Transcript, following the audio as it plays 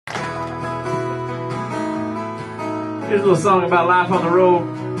Here's a little song about life on the road.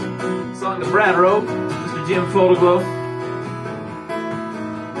 A song that Brad wrote, Mr. Jim Photoglow.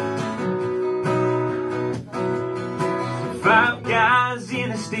 Five guys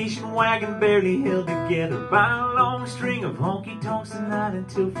in a station wagon, barely held together by a long string of honky-tonks tonight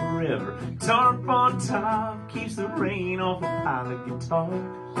until forever. Tarp on top keeps the rain off a pile of guitars.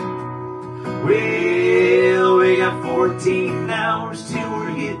 Well, we got 14 hours till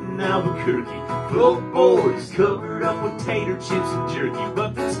we're hitting Albuquerque. Floorboards covered up with tater chips and jerky,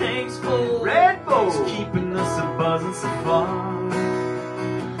 but the tank's full. Red Bull's keeping us a buzzing so far.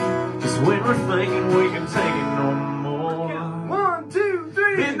 Just when we're thinking we can take it no more. 1, 2,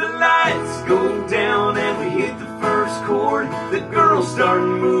 3. Then the lights go down and we hit the first chord. The girls start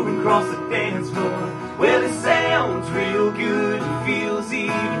moving across the dance floor. Well, it sounds real good and feels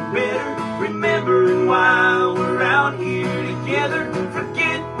even better. Remembering why we're out here together.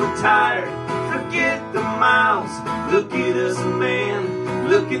 Forget we're tired, forget the miles. Look at us, man,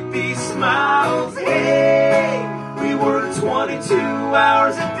 look at these smiles. Hey, we work 22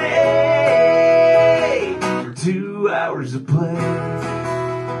 hours a day for 2 hours of play.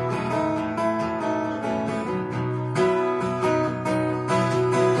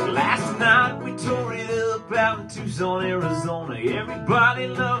 Out in Tucson, Arizona, everybody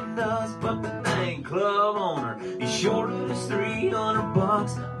loved us, but the dang club owner, he shorted us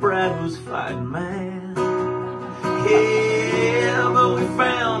 $300. Brad was fighting man. Yeah, but we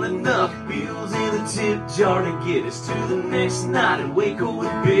found enough bills in the tip jar to get us to the next night in Waco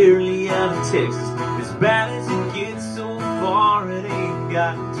and barely out of Texas. As bad as it gets so far, it ain't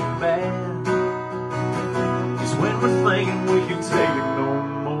gotten too bad. Just when we're thinking we can take it no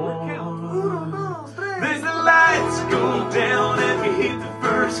more. As the lights go down and we hit the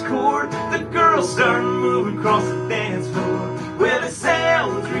first chord, the girls start moving across the dance floor. Well, it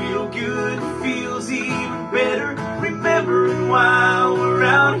sounds real good and feels even better. Remembering why we're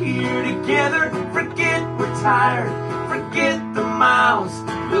out here together. Forget we're tired, forget the miles.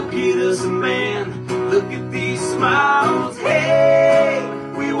 Look at us, man, look at these smiles. Hey,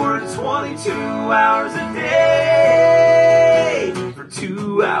 we work 22 hours a day for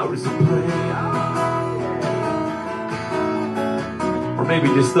 2 hours of play. Or maybe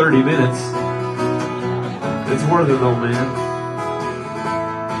just 30 minutes. It's worth it though, man.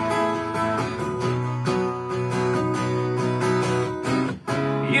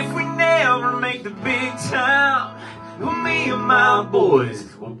 If we never make the big time, well, me and my boys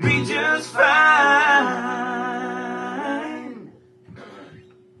will be just fine.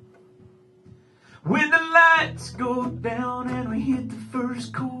 When the lights go down and we hit the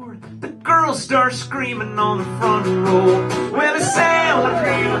first chord, the girls start screaming on the front row. Well, it sounds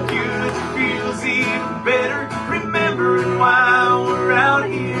real good, it feels even better. Remembering why we're out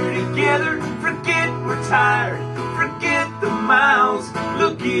here together. Forget we're tired, forget the miles.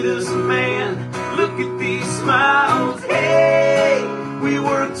 Look at us, man, look at these smiles. Hey, we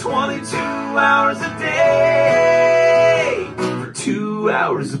work 22 hours a day for 2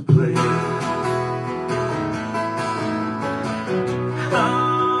 hours of play.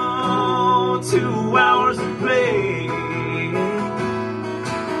 Oh, 2 hours of play.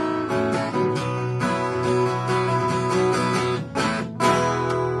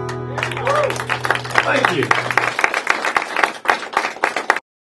 Thank you.